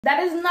That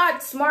is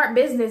not smart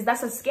business,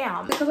 that's a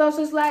scam. Because I was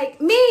just like,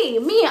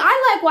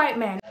 I like white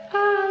men.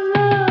 I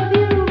love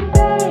you,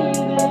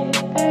 baby,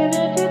 and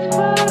it is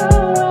quite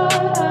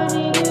alright. I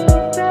need you,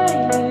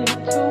 baby,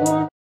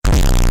 to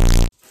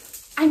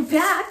I'm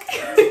back.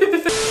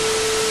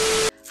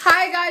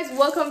 Hi guys,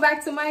 welcome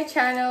back to my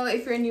channel.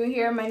 If you're new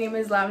here, my name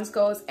is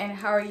Lamscos, and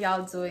how are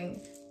y'all doing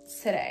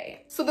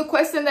today? So the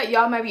question that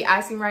y'all might be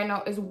asking right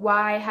now is,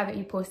 why haven't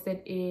you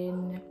posted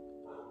in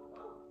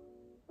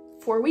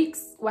 4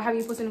 weeks? Why haven't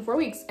you posted in 4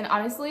 weeks? And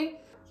honestly,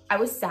 I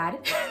was sad.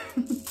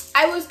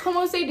 I was,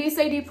 como se dice,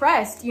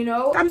 depressed, you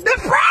know? I'm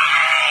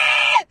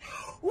depressed!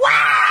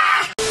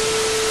 Wow!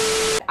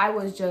 I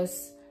was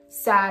just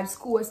sad.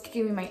 School was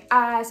kicking me my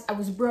ass. I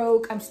was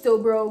broke. I'm still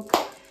broke.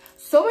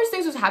 So much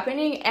things was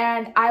happening,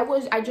 and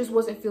I just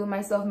wasn't feeling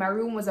myself. My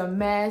room was a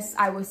mess.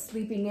 I was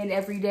sleeping in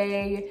every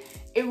day.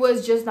 It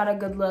was just not a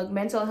good look.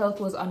 Mental health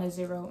was on a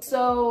 0.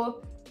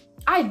 So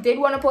I did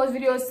want to post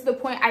videos, to the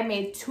point I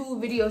made 2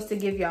 videos to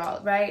give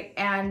y'all, right?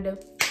 And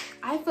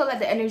I felt like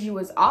the energy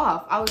was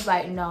off. I was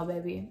like, no,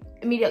 baby.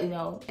 Immediately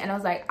no. And I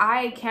was like,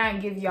 I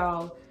can't give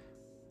y'all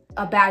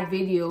a bad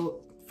video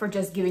for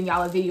just giving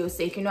y'all a video's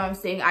sake. You know what I'm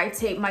saying? I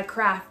take my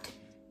craft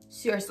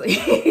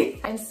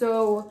seriously. And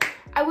so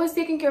I was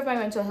taking care of my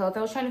mental health.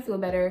 I was trying to feel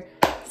better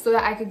so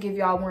that I could give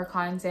y'all more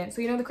content.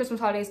 So, you know, the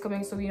Christmas holiday is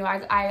coming. So, you know,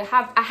 I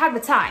have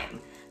the time.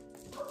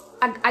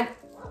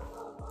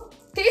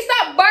 Can you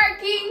stop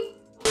barking?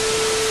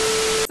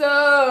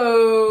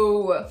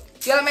 So,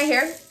 you like my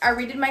hair? I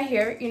redid my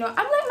hair. You know, I'm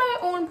like my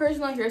own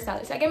personal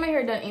hairstylist. I get my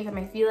hair done anytime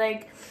I feel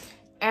like.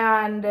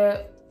 And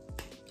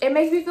it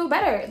makes me feel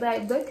better.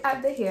 Like, look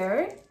at the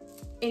hair.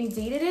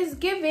 Indeed, it is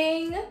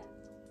giving.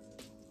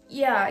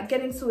 Yeah,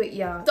 get into it,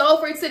 yeah. So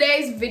for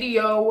today's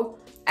video,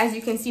 as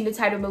you can see in the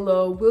title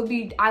below,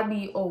 I'll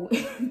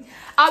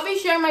be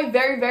sharing my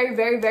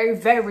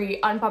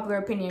very unpopular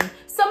opinion.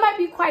 Some might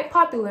be quite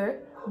popular,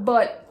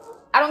 but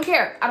I don't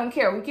care. I don't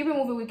care. We keep it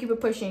moving, we keep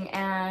it pushing,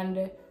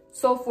 and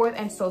so forth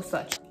and so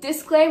such.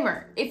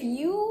 Disclaimer, if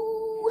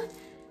you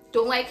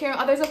don't like hearing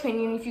others'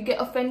 opinion, if you get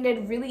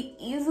offended really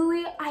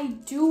easily, I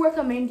do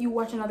recommend you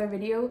watch another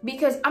video,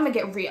 because I'm gonna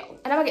get real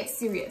and I'm gonna get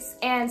serious.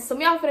 And some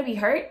of y'all gonna be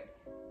hurt,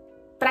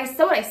 but I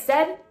said what I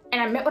said,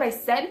 and I meant what I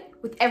said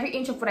with every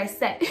inch of what I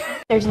said.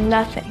 There's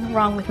nothing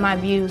wrong with my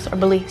views or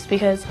beliefs,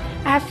 because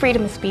I have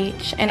freedom of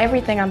speech and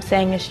everything I'm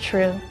saying is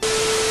true.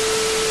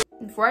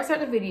 Before I start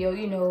the video,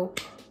 you know,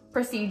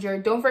 procedure,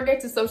 don't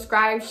forget to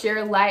subscribe,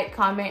 share, like,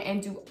 comment,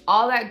 and do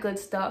all that good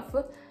stuff.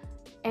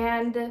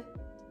 And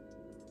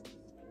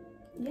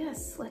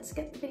yes, let's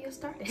get the video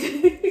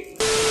started.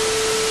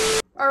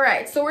 All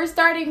right, so we're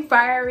starting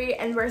fiery,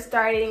 and we're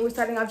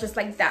starting off just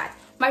like that.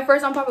 My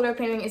first unpopular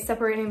opinion is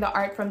separating the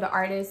art from the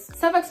artist.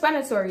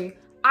 Self-explanatory.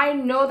 I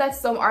know that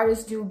some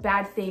artists do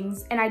bad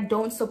things, and I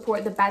don't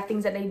support the bad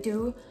things that they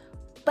do.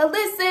 But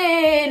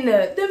listen,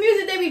 the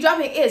music they be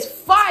dropping is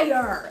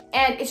fire.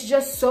 And it's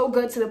just so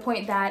good, to the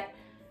point that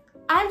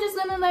I'm just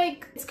gonna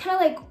like, it's kind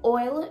of like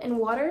oil and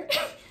water.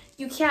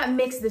 You can't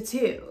mix the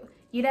two,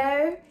 you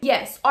know?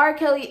 Yes, R.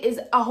 Kelly is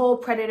a whole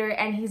predator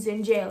and he's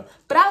in jail.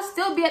 But I'll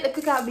still be at the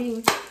cookout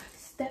being,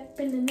 step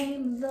in the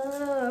name of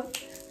love.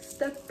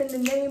 Step in the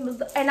name of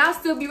love. And I'll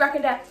still be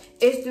rocking that.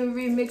 It's the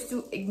remix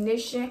to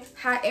Ignition.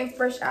 Hot and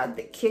fresh out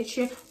the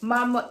kitchen.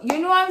 Mama, you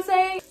know what I'm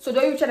saying? So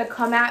don't even try to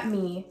come at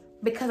me,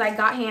 because I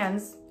got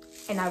hands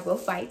and I will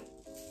fight.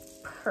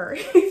 Purr.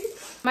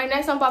 My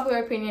next unpopular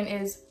opinion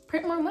is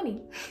print more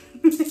money.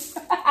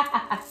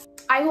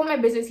 I hope my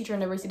business teacher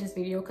never sees this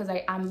video, because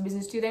I am a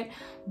business student.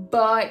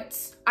 But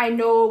I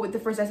know with the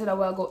first I said a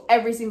while ago,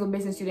 every single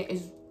business student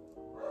is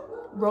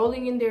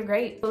rolling in their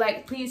grade.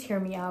 Like, please hear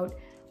me out.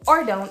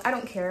 Or don't, I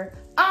don't care.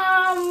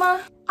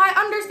 I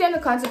understand the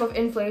concept of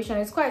inflation.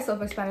 It's quite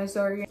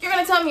self-explanatory. You're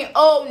gonna tell me,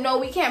 oh no,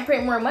 we can't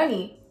print more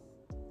money.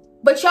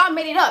 But y'all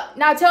made it up.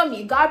 Now tell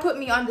me, God put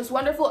me on this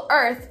wonderful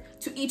earth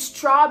to eat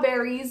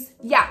strawberries.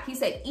 Yeah, he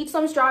said, eat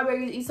some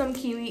strawberries, eat some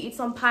kiwi, eat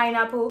some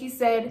pineapple. He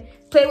said,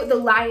 play with the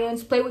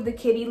lions, play with the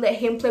kitty, let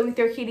him play with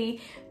your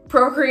kitty,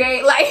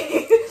 procreate.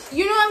 Like,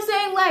 you know what I'm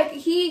saying? Like,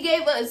 he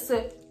gave us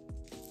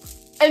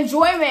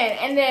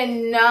enjoyment, and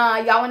then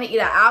y'all want to eat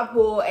an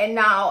apple, and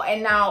now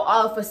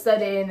all of a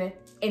sudden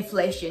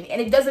inflation,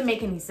 and it doesn't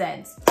make any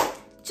sense.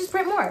 Just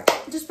print more.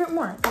 Just print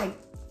more. Like,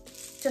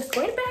 just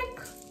go to the bank.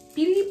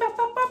 Beep, pop,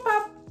 pop, pop,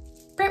 pop.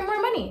 Print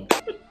more money.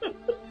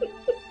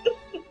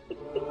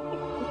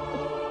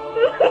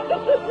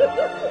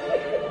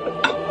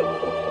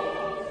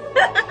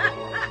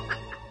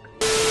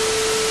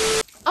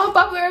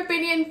 Unpopular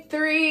opinion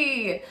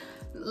 3. A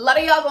lot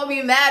of y'all gonna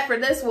be mad for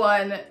this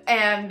one,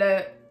 and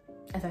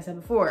as I said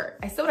before,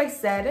 I said what I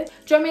said.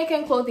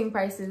 Jamaican clothing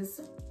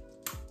prices.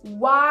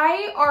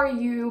 Why are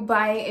you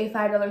buying a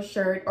 $5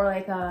 shirt or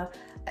like a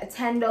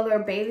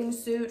 $10 bathing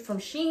suit from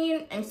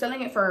Shein and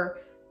selling it for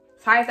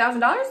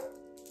 $5,000?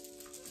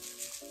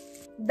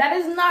 That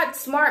is not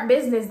smart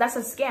business. That's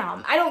a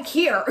scam. I don't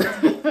care.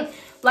 A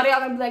lot of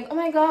y'all gonna be like, oh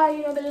my God,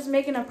 you know, they're just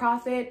making a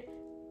profit.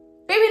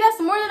 Baby,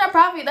 that's more than a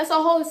profit. That's a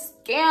whole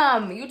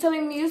scam. You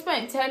telling me you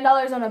spent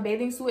 $10 on a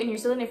bathing suit and you're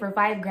selling it for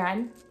 5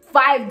 grand?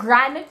 5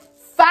 grand?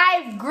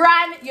 5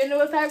 grand? You know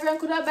what 5 grand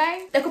could have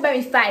buy? They could buy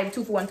me 5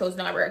 2-for-1 toes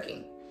not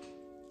working.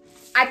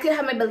 I could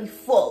have my belly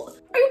full.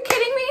 Are you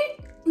kidding me?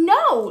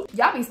 No.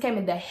 Y'all be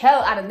scamming the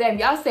hell out of them.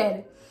 Y'all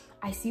said,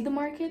 I see the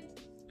market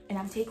and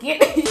I'm taking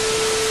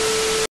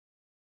it.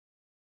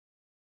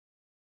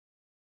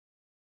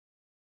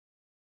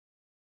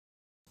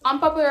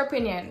 Unpopular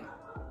opinion.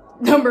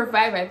 Number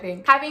 5, I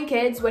think. Having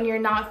kids when you're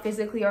not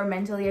physically or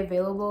mentally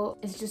available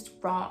is just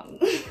wrong.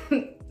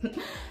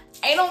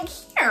 I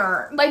don't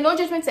care. Like, no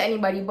judgment to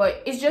anybody,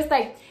 but it's just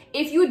like,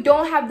 if you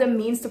don't have the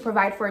means to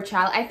provide for a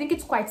child, I think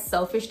it's quite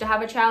selfish to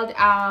have a child.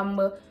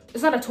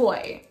 It's not a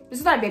toy. This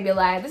is not a baby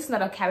alive. This is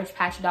not a Cabbage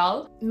Patch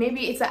doll.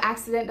 Maybe it's an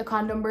accident, the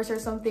condom burst or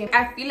something.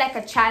 I feel like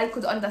a child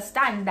could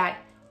understand that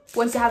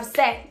once you have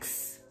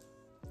sex,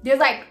 there's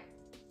like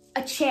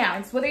a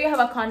chance, whether you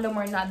have a condom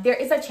or not, there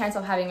is a chance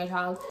of having a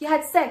child. You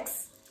had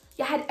sex,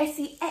 you had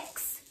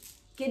sex,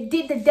 you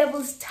did the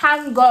devil's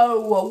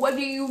tango. What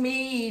do you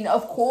mean?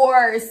 Of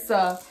course.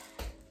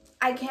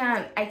 I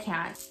can't.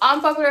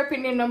 Unpopular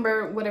opinion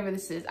number, whatever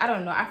this is, I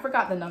don't know, I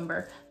forgot the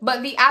number,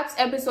 but the app's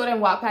episode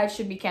and Wattpad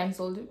should be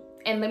cancelled,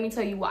 and let me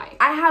tell you why.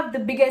 I have the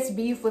biggest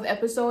beef with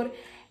episode,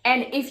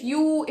 and if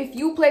you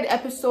played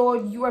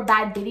episode, you are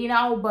bad bitty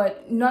now,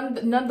 but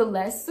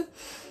nonetheless,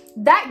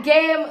 that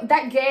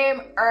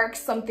game irks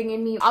something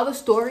in me. All the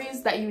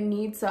stories that you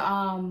need to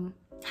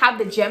have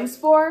the gems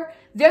for,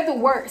 they're the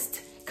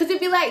worst, because it'd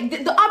be like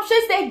the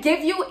options they give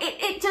you,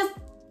 it just,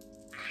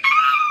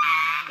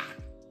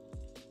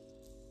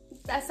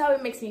 that's how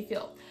it makes me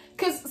feel.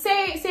 Because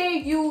say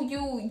you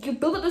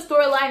build up the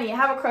storyline and you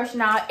have a crush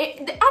now,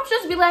 the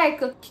options be like,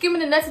 kick him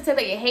in the nuts and say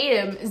that you hate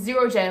him,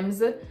 0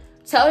 gems.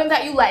 Tell him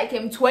that you like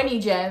him, 20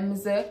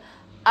 gems. Let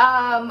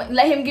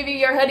him give you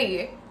your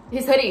hoodie,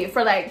 his hoodie,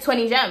 for like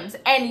 20 gems.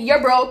 And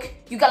you're broke,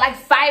 you got like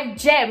 5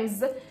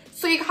 gems.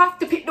 So you have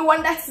to pick the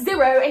one that's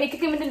 0 and you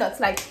kick him in the nuts.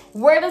 Like,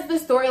 where does the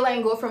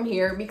storyline go from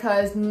here?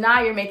 Because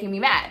now you're making me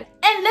mad.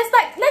 And let's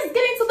get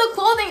into the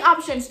clothing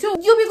options too.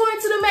 You'll be going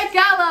to the Met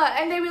Gala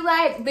and they be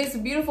like, this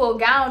beautiful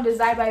gown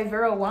designed by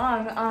Vera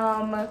Wang,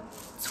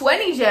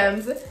 20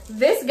 gems.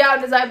 This gown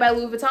designed by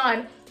Louis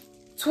Vuitton,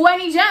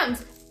 20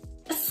 gems.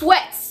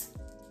 Sweats,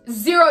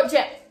 0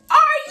 gems.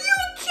 Are you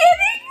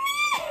kidding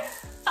me?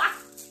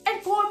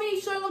 And for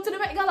me showing up to the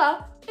Met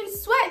Gala in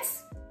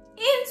sweats,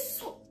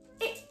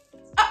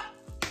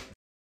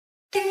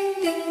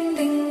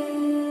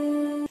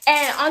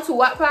 And onto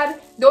Wattpad,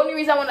 the only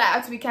reason I want that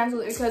app to be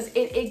cancelled is because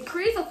it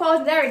creates a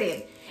false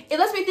narrative. It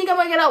lets me think I'm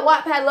gonna get a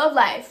Wattpad love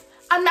life.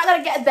 I'm not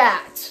gonna get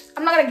that.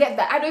 I'm not gonna get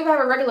that. I don't even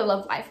have a regular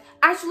love life.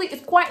 Actually,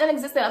 it's quite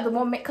non-existent at the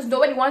moment because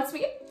nobody wants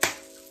me.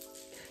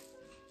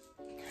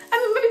 I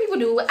mean, maybe people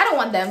do. I don't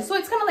want them. So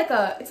it's kind of like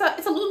it's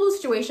a lose-lose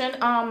situation.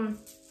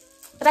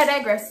 But I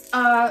digress.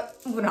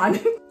 Moving on.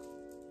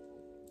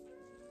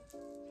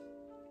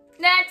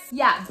 Next,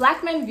 yeah,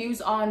 black men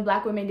views on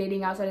black women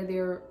dating outside of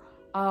their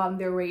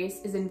race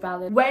is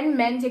invalid. When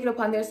men take it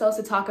upon themselves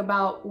to talk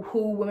about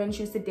who women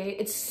choose to date,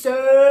 it's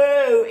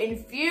so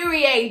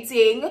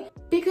infuriating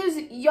because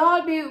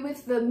y'all be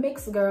with the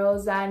mixed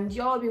girls and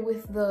y'all be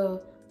with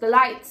the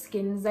light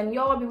skins and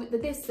y'all be with the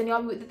this and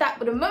y'all be with the that.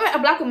 But the moment a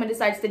black woman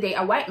decides to date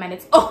a white man,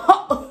 it's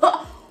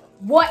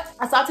what?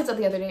 I saw TikTok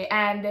the other day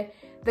and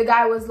the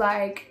guy was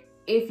like,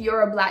 if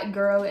you're a black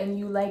girl and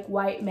you like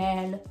white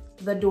men,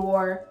 the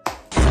door.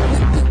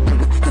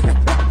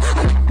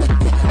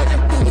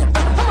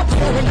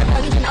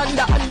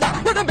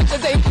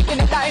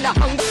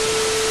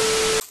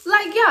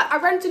 Like, yeah, I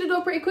ran to the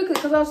door pretty quickly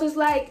because I was just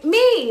like, me,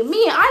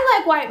 I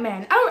like white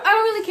men. I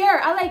don't really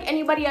care. I like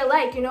anybody I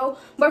like, you know.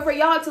 But for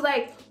y'all to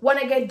like want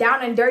to get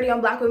down and dirty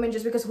on black women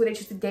just because who they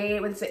choose to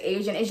date, whether it's an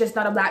Asian, it's just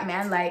not a black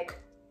man. Like,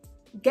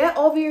 get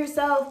over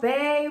yourself,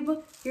 babe.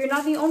 You're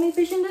not the only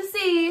fish in the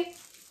sea.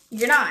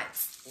 You're not.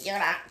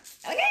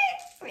 Okay,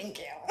 thank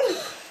you.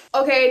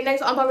 Okay,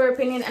 next unpopular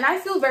opinion, and I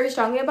feel very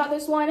strongly about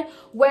this one.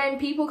 When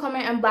people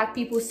comment on black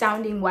people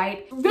sounding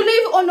white, believe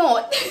it or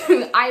not,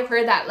 I've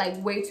heard that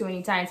like way too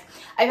many times.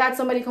 I've had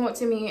somebody come up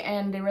to me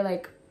and they were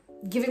like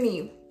giving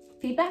me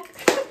feedback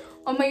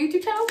on my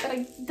YouTube channel that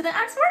I didn't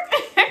ask for.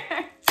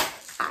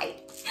 Hi.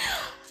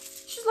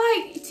 She's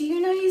like, do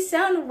you know you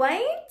sound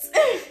white?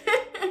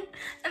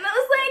 And I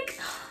was like,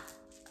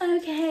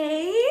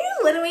 okay,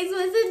 what am I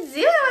supposed to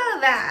do about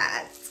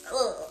that?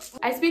 Ugh.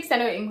 I speak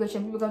standard English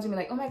and people come to me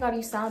like, oh my god,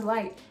 you sound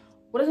white.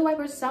 What does a white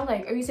person sound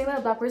like? Are you saying that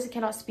a black person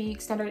cannot speak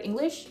standard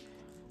English?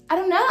 I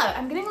don't know.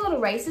 I'm getting a little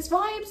racist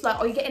vibes. Like,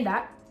 are you getting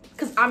that?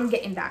 Because I'm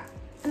getting that.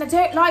 And I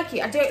don't like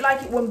it. I don't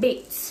like it one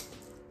bit.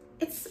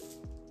 It's...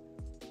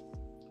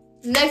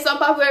 Next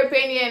unpopular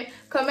opinion,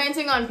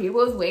 commenting on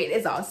people's weight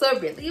is also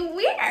really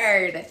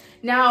weird.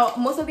 Now,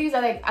 most of these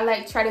I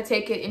try to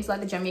take it into like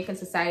the Jamaican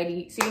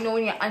society. So you know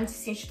when your auntie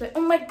sees, she's like,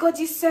 oh my god,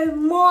 you're so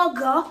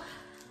mager.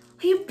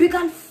 You big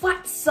and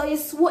fat, so you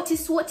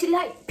sweaty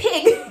like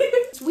pig.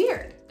 It's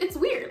weird. It's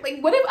weird. Like,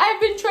 what if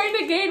I've been trying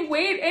to gain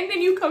weight and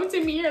then you come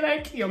to me and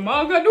like, you're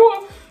maga,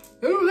 do?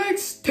 I don't like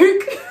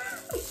steak.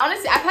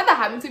 Honestly, I've had that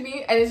happen to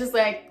me and it's just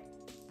like,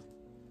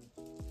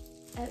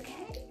 okay.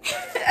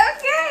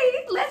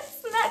 Okay,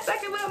 let's not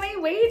talk about my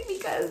weight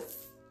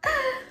because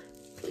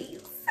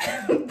please.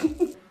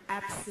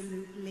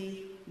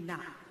 Absolutely not.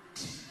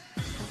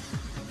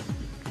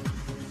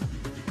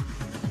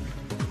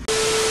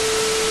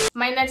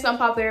 My next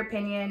unpopular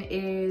opinion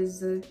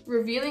is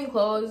revealing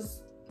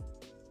clothes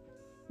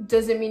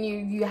doesn't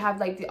mean you have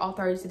like the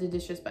authority to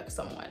disrespect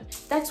someone.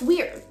 That's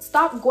weird.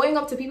 Stop going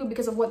up to people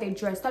because of what they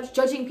dress. Stop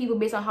judging people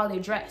based on how they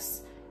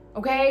dress.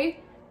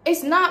 Okay?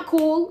 It's not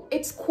cool.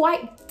 It's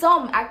quite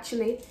dumb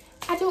actually.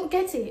 I don't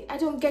get it. I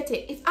don't get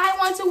it. If I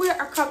want to wear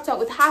a crop top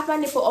with half my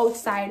nipple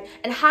outside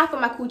and half of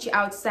my coochie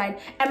outside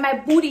and my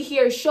booty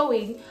here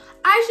showing,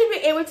 I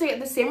should be able to get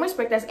the same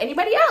respect as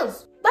anybody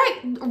else.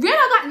 Like,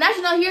 Rihanna got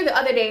national hair the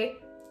other day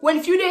when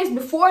a few days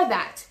before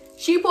that,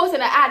 she posted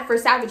an ad for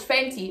Savage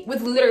Fenty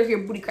with literally her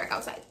booty crack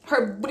outside.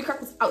 Her booty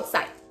crack was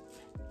outside.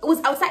 It was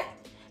outside.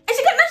 And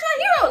she got national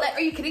hero. Like,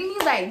 are you kidding me?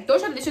 Like, don't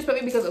try to disrespect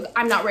me because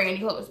I'm not wearing any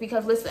clothes.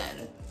 Because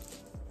listen,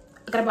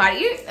 I got a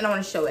body and I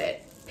want to show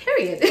it.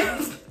 Period.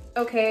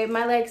 Okay,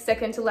 my like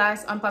second to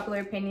last unpopular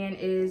opinion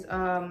is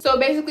so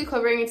basically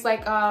covering it's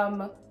like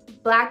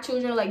black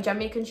children, like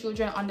Jamaican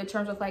children, on the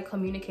terms of like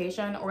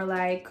communication, or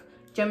like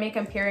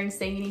Jamaican parents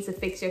saying you need to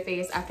fix your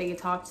face after you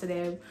talk to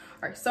them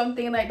or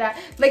something like that.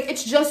 Like,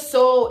 it's just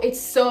so, it's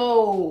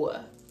so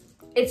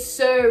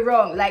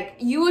wrong. Like,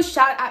 you will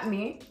shout at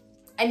me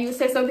and you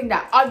say something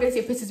that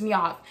obviously pisses me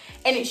off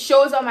and it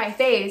shows on my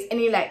face and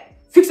you're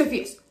like, fix your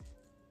face.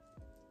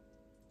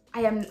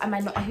 Am I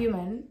not a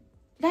human?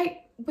 Like,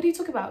 what are you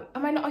talking about?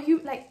 Am I not a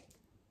human? Like,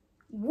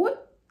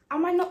 what?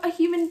 Am I not a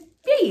human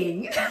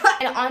being?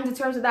 And on the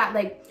terms of that,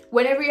 like,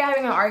 whenever you're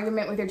having an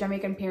argument with your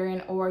Jamaican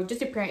parent or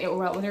just your parent, or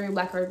whether you're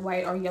black or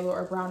white or yellow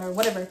or brown or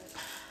whatever,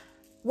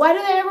 why do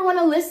they ever want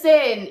to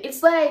listen?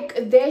 It's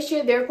like they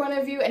share their point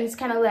of view and it's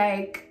kind of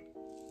like,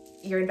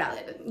 you're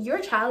invalid. You're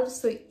a child,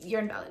 so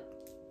you're invalid.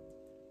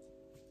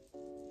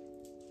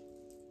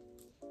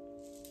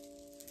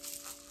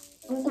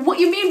 What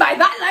you mean by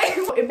that?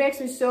 Like, it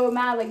makes me so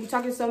mad. Like, you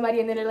talk to somebody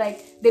and then they're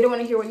like, they don't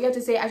want to hear what you have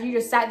to say as you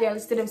just sat there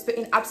listening to them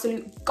spitting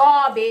absolute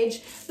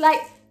garbage.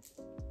 Like,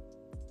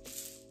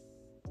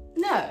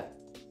 no.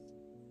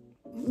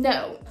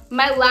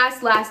 My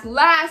last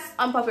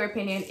unpopular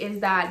opinion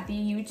is that the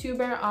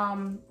YouTuber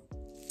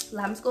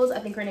Lambskulls, I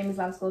think her name is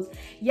Lambskulls.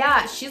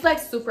 Yeah, she's like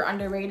super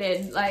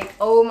underrated. Like,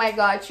 oh my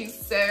god, she's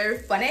so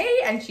funny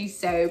and she's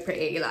so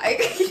pretty.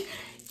 Like,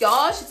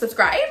 y'all should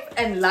subscribe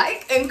and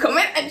like and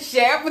comment and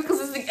share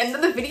because it's the end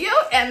of the video.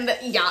 And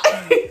yeah.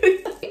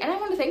 And I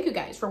want to thank you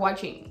guys for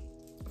watching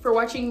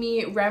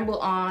me ramble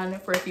on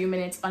for a few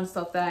minutes on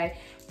stuff that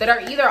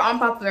are either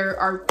unpopular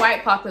or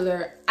quite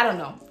popular. I don't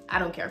know. I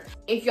don't care.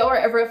 If y'all are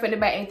ever offended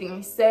by anything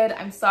I said,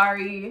 I'm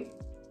sorry.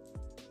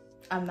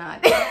 I'm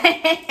not.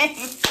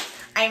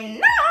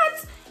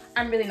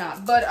 I'm really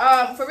not. But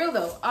for real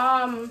though,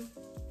 I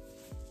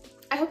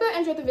hope y'all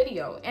enjoyed the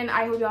video and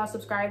I hope y'all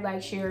subscribe,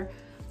 like, share,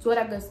 so all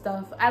that good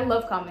stuff. I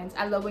love comments.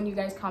 I love when you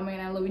guys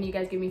comment. I love when you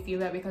guys give me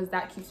feedback because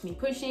that keeps me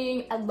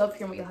pushing. I love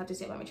hearing what you'll have to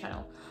say about my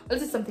channel.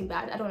 This is something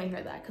bad. I don't want to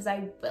hear that because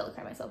I will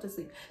cry myself to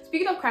sleep.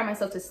 Speaking of crying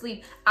myself to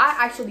sleep, I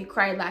actually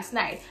cried last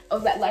night. I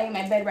was like lying in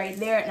my bed right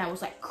there and I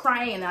was like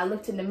crying and I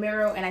looked in the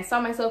mirror and I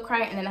saw myself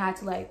crying and then I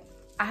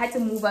had to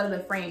move out of the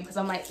frame because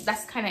I'm like,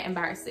 that's kind of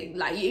embarrassing.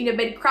 Like, you're in your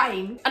bed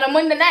crying on a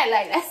Monday night.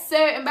 Like, that's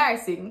so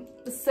embarrassing.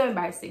 It's so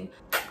embarrassing.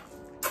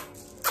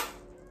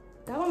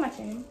 That was my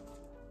channel.